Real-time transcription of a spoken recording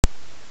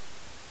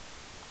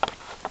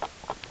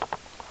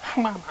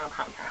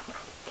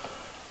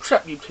What's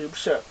up, YouTube?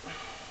 What's up?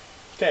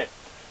 Okay,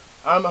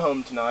 I'm at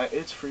home tonight.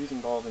 It's freezing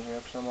balls in here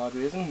for some odd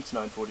reason. It's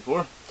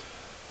 9:44.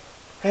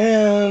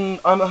 And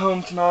I'm at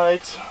home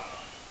tonight.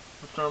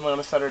 Which normally on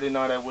a Saturday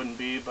night I wouldn't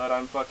be, but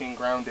I'm fucking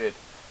grounded.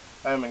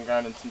 I haven't been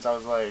grounded since I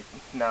was like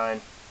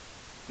 9.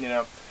 You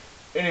know.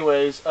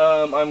 Anyways,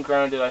 I'm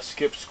grounded. I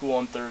skipped school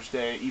on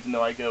Thursday, even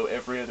though I go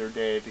every other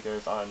day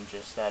because I'm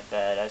just that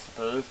bad, I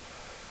suppose.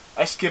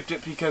 I skipped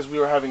it because we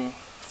were having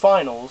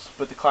finals,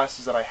 but the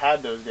classes that I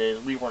had those days,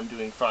 we weren't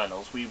doing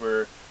finals. We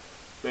were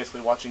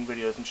basically watching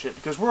videos and shit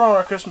because we're on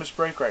our Christmas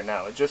break right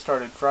now. It just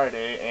started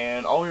Friday,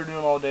 and all we were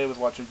doing all day was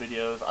watching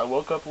videos. I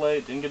woke up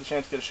late, didn't get a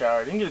chance to get a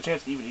shower, didn't get a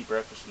chance to even eat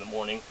breakfast in the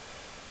morning,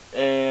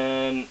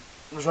 and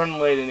was running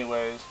late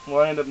anyways. Well,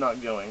 I ended up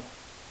not going,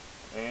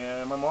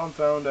 and my mom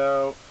found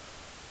out,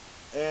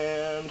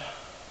 and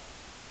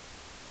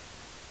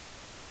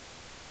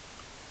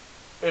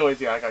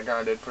anyways, yeah, I got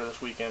grounded for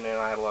this weekend, and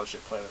I had a lot of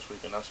shit planned this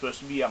weekend. I was supposed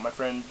to be at my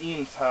friend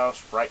Ian's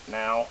house right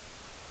now,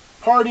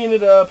 partying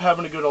it up,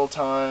 having a good old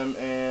time,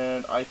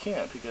 and I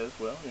can't because,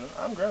 well, you know,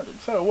 I'm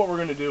grounded. So what we're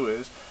going to do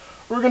is,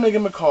 we're going to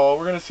give them a call,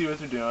 we're going to see what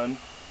they're doing,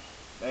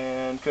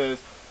 and because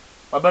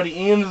my buddy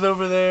Ian's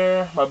over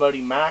there, my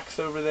buddy Max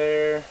over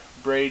there,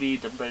 Brady,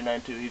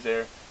 Brady92, he's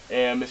there,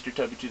 and Mr.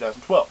 Tubby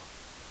 2012.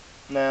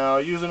 Now,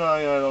 using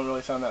I don't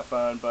really sound that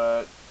fun,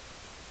 but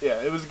yeah,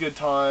 it was a good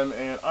time,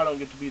 and I don't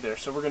get to be there,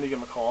 so we're going to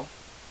give them a call.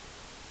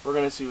 We're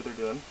going to see what they're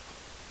doing,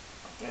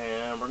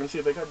 and we're going to see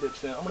if they got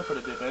dips in. I'm going to put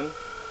a dip in,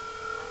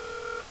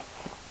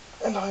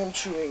 and I am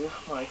chewing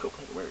my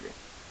Copenhagen Winter Green.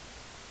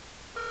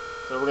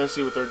 So we're going to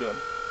see what they're doing.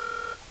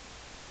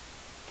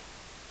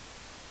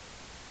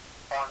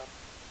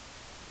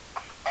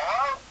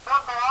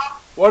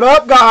 What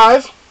up,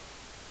 guys?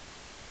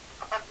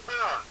 What you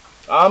doing?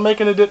 I'm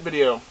making a dip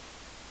video,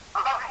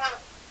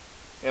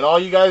 and all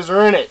you guys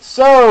are in it.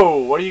 So,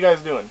 what are you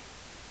guys doing?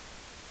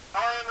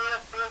 Playing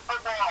ESPN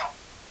football.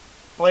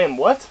 Playing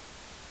what?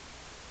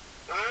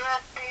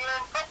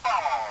 ESPN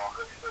football.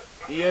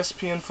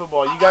 ESPN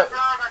football. You I got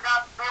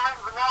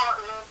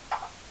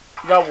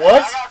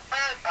what? I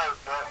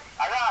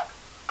got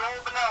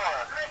gold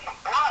vanilla.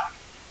 What?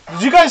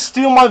 Did you guys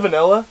steal my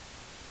vanilla?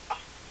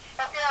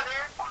 Heck yeah,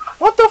 dude.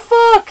 What the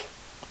fuck?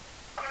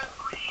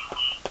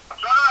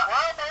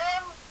 What,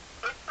 man?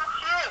 It's the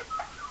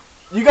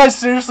shit. You guys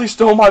seriously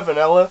stole my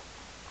vanilla?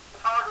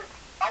 I'll be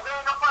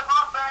in the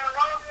football fan.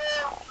 What is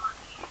it?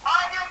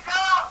 Hi, you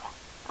go.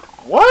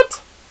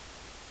 What?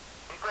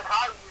 He said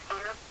hi, you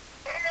dude.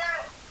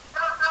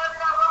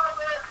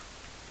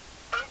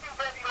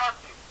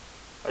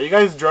 Are you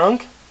guys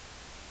drunk?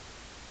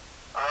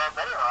 They are.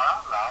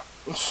 I'm not.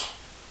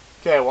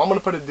 Okay, well, I'm gonna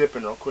put a dip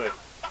in real quick.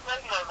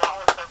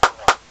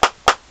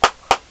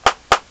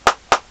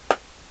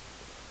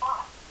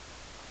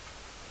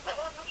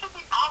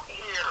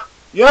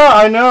 Yeah,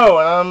 I know,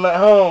 and I'm at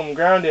home,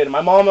 grounded.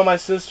 My mom and my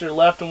sister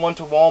left and went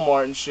to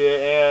Walmart and shit,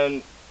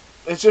 and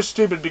it's just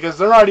stupid because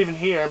they're not even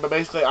here, but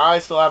basically I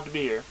still have to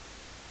be here.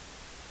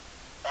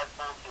 That's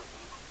bullshit,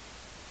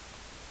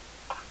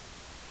 dude.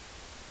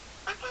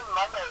 Freaking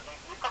Monday, dude.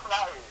 You're coming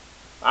out here.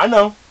 I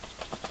know.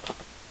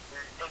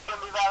 It's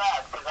gonna be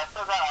badass, because I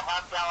still got a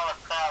half gallon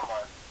of Crown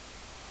left.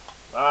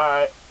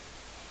 Alright.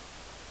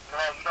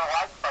 Man, you don't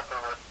like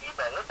fucking whiskey,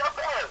 but it's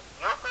okay.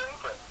 You'll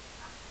drink it.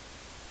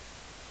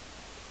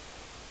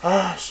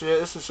 Ah, shit,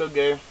 this is so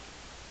gay.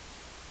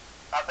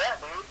 I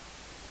bet, dude.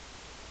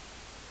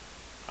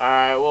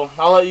 Alright, well,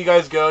 I'll let you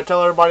guys go.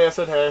 Tell everybody I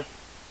said hey.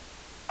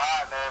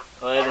 Alright, man.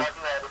 Later. I'll talk to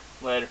you later.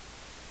 Later.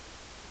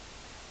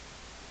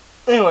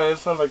 Anyways,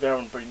 sounds like they're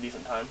having a pretty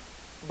decent time.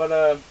 But,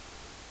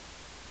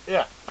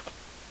 yeah.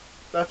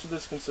 That's what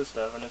this consists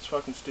of, and it's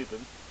fucking stupid.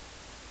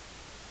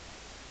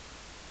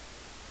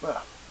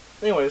 Yeah.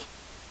 Anyways,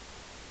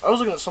 I was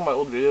looking at some of my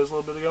old videos a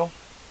little bit ago.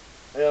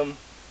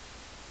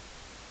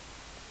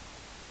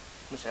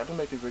 Let's see, I've been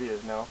making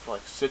videos now for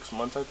like 6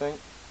 months, I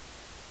think.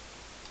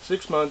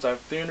 6 months, I have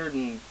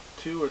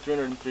 302 or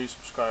 303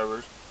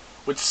 subscribers,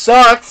 which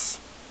sucks!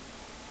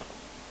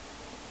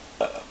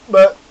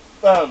 But,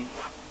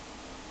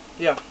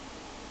 yeah.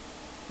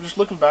 Just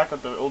looking back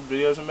at the old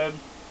videos I made,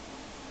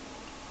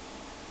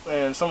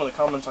 and some of the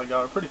comments I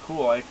got are pretty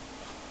cool. Like,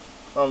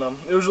 I don't know,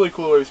 it was really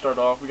cool the way we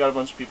started off. We got a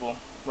bunch of people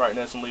writing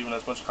us and leaving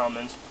us a bunch of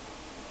comments,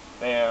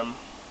 and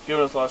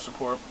giving us a lot of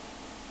support.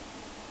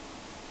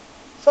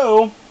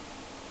 So,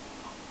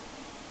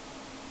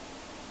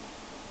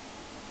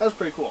 that's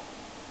pretty cool.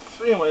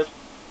 So anyways,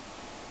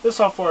 this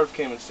how far it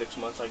came in 6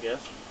 months, I guess.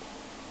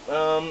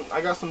 I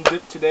got some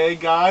dip today,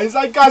 guys.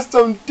 I got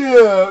some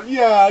dip.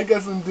 Yeah, I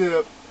got some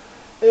dip.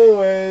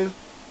 Anyways,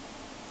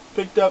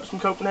 picked up some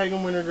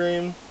Copenhagen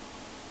Wintergreen.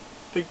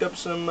 Picked up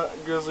some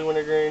Grizzly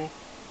Wintergreen.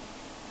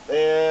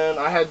 And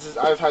I've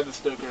had the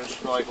Stokers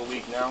for like a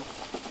week now.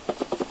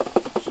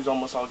 She's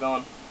almost all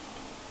gone.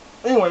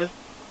 Anyways,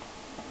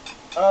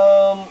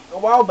 a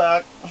while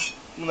back,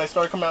 when they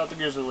started coming out with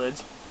the Grizzly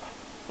lids,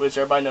 which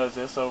everybody knows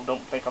this, so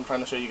don't think I'm trying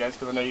to show you guys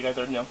because I know you guys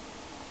already know.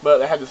 But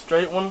they had the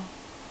straight one,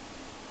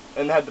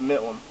 and they had the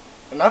mint one.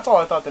 And that's all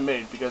I thought they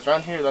made, because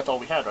around here, that's all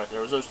we had right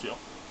there, was those two.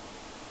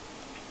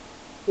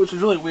 Which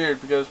is really weird,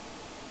 because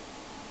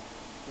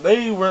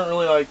they weren't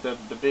really like the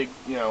big,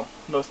 you know,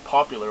 most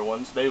popular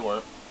ones. They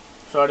weren't.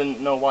 So I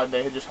didn't know why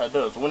they had just had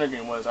those. The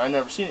wintergreen was. I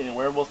never seen it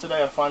anywhere. Well,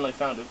 today I finally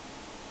found it.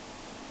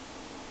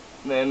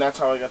 And that's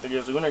how I got the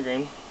Grizzly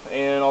wintergreen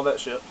and all that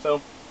shit. So,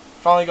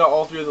 finally got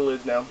all three of the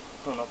lids now.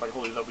 I don't know if I can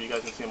hold these up, but you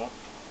guys can see them all.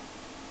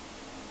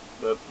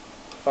 But,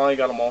 finally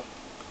got them all.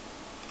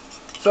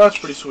 So that's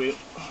pretty sweet.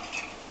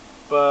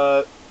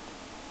 But,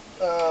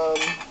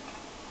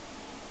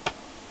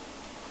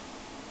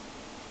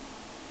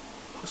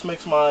 this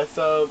makes my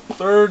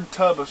third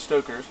tub of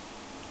Stokers.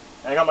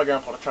 And I got my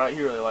grandpa to try it.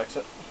 He really likes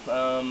it.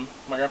 My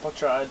grandpa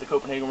tried the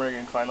Copenhagen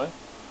wintergreen finally.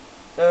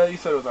 He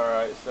said it was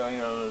alright, so, you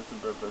know,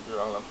 I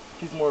don't know.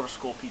 He's more of a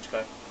Skull Peach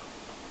guy.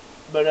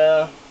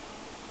 But,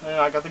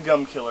 I got the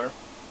gum killer.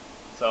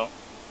 So.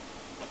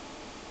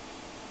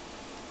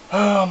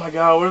 Oh my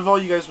god, what have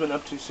all you guys been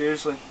up to?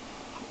 Seriously.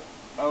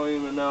 I don't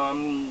even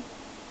know.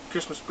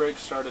 Christmas break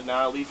started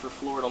now. I leave for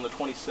Florida on the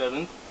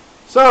 27th.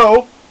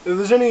 So, if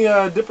there's any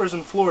dippers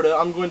in Florida,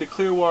 I'm going to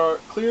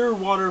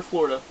Clearwater,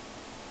 Florida.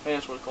 I think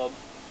that's what it's called.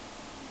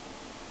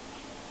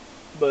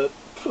 But,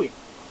 sweet.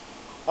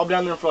 I'll be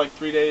down there for like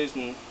 3 days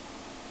and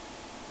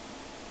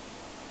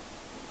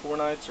 4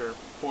 nights, or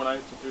 4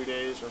 nights and 3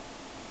 days, or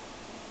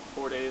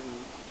 4 days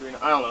and 3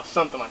 nights. I don't know,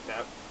 something like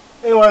that.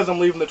 Anyways, I'm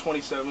leaving the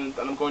 27th,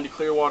 and I'm going to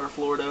Clearwater,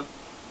 Florida.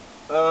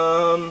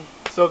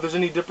 So if there's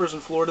any dippers in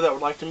Florida that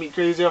would like to meet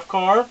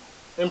Crazyfcar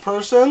in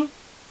person,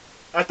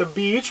 at the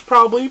beach,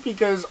 probably,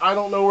 because I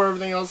don't know where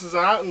everything else is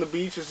at, and the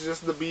beach is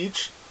just the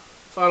beach.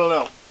 So I don't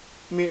know.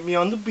 Meet me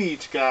on the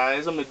beach,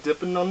 guys. I'm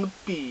dipping on the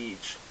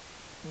beach.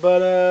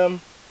 But,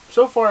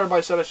 so far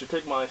everybody said I should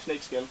take my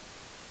snakeskin.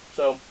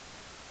 So,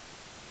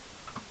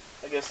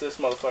 I guess this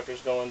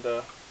motherfucker's going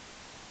to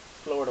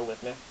Florida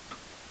with me.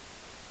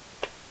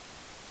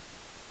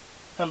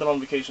 Haven't been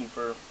on vacation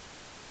for a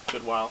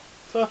good while.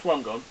 So that's where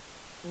I'm going.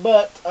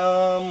 But,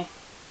 I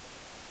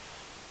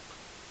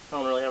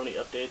don't really have any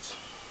updates.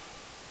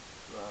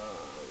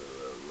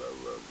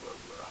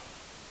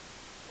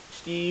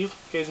 Steve,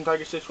 Cajun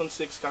Tiger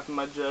 616, got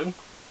my jug.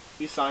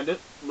 He signed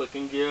it.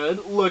 Looking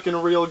good. Looking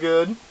real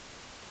good.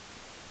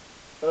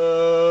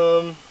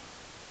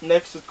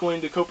 Next it's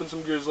going to Copen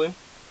some Grizzly.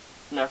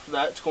 And after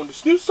that it's going to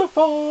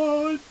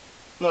Snoozafide. I'm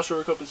not sure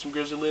where Copen some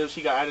Grizzly lives.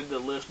 He got added to the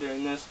list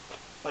during this,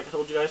 like I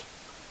told you guys.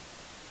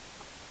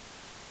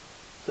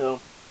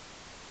 So,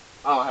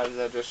 I don't have his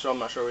address, so I'm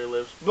not sure where he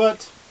lives.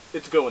 But,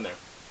 it's going there.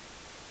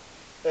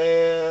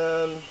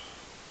 And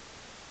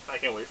I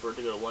can't wait for it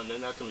to go to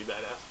London. That's going to be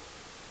badass.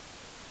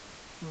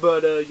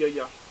 But,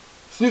 yeah.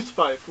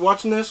 Snoozafide, if you're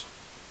watching this,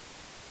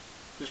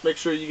 just make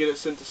sure you get it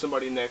sent to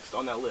somebody next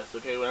on that list,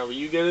 okay? Whenever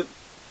you get it,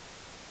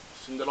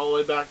 send it all the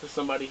way back to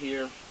somebody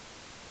here.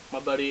 My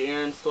buddy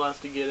Aaron still has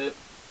to get it,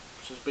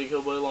 which is Big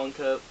Hillboy Long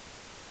Cut.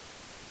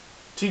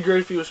 T.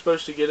 Graffy was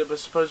supposed to get it, but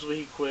supposedly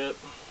he quit,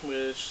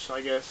 which I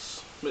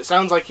guess, it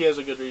sounds like he has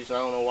a good reason. I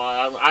don't know why.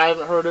 I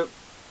haven't heard it,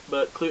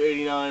 but Clear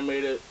 89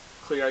 made it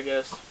clear, I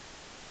guess.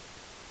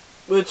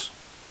 Which,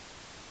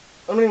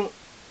 I mean,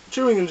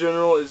 chewing in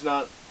general is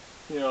not,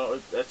 you know,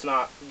 that's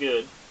not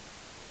good.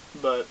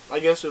 But I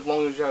guess as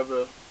long as you have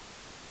a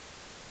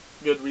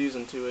good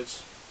reason to,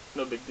 it's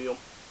no big deal.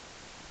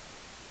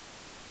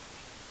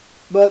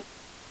 But,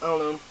 I don't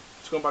know.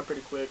 It's going by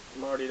pretty quick.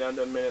 I'm already down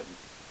to a minute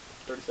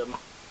 37.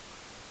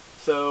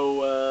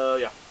 So,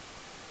 yeah.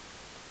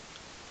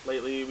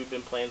 Lately, we've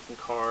been playing some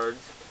cards.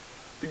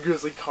 The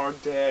Grizzly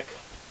card deck.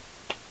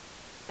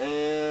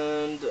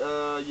 And,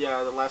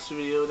 yeah, the last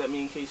video that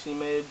me and Casey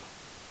made,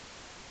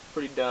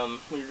 pretty dumb.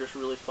 We were just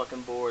really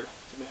fucking bored.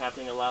 It's been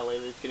happening a lot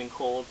lately. It's getting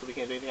cold, so we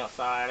can't do anything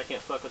outside. I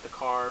can't fuck with the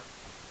car.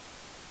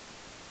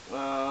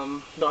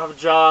 Don't have a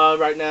job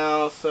right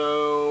now,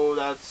 so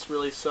that's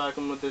really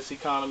sucking with this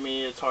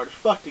economy. It's hard as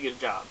fuck to get a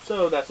job,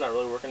 so that's not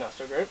really working out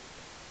so great.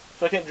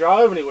 So I can't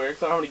drive anywhere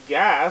because I don't have any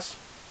gas.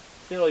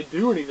 Can't really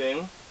do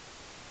anything.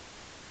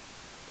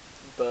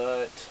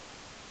 But,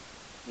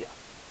 yeah.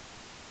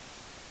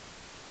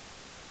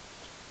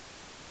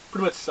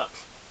 Pretty much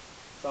sucks.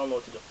 So I don't know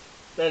what to do.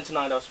 Then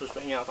tonight I was supposed to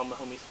hang out with all my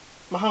homies.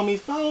 My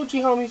OG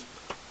homies.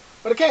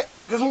 But I can't,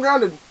 because I'm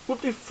grounded.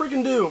 Whoop de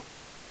freaking do.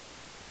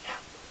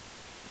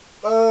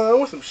 I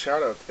want some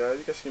shoutouts, guys.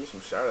 You guys give me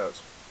some shoutouts.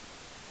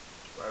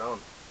 Right on.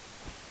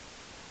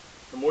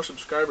 And more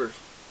subscribers.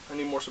 I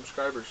need more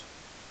subscribers.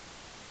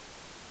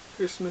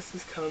 Christmas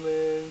is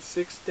coming.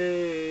 6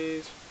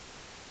 days.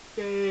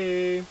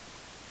 Yay.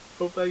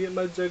 Hope I get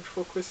my jug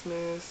for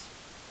Christmas.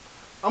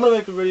 I'm going to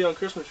make a video on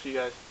Christmas for you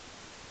guys.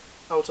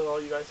 I will tell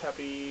all you guys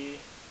happy...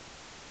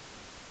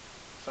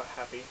 It's not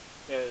happy.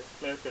 Yeah, it is.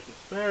 Merry Christmas.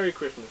 Merry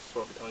Christmas is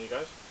what I'll be telling you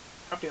guys.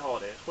 Happy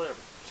holidays. Whatever.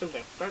 Same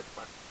thing. Right?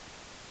 Bye.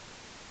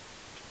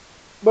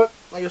 But,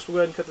 I guess we'll go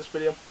ahead and cut this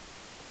video,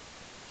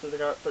 since I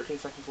got 13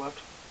 seconds left.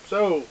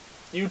 So,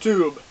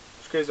 YouTube,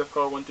 it's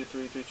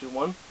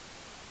Crazyfcar123321.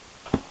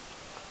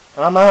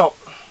 And I'm out.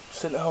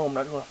 Sitting at home,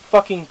 not doing a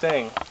fucking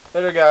thing.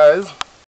 Later, guys.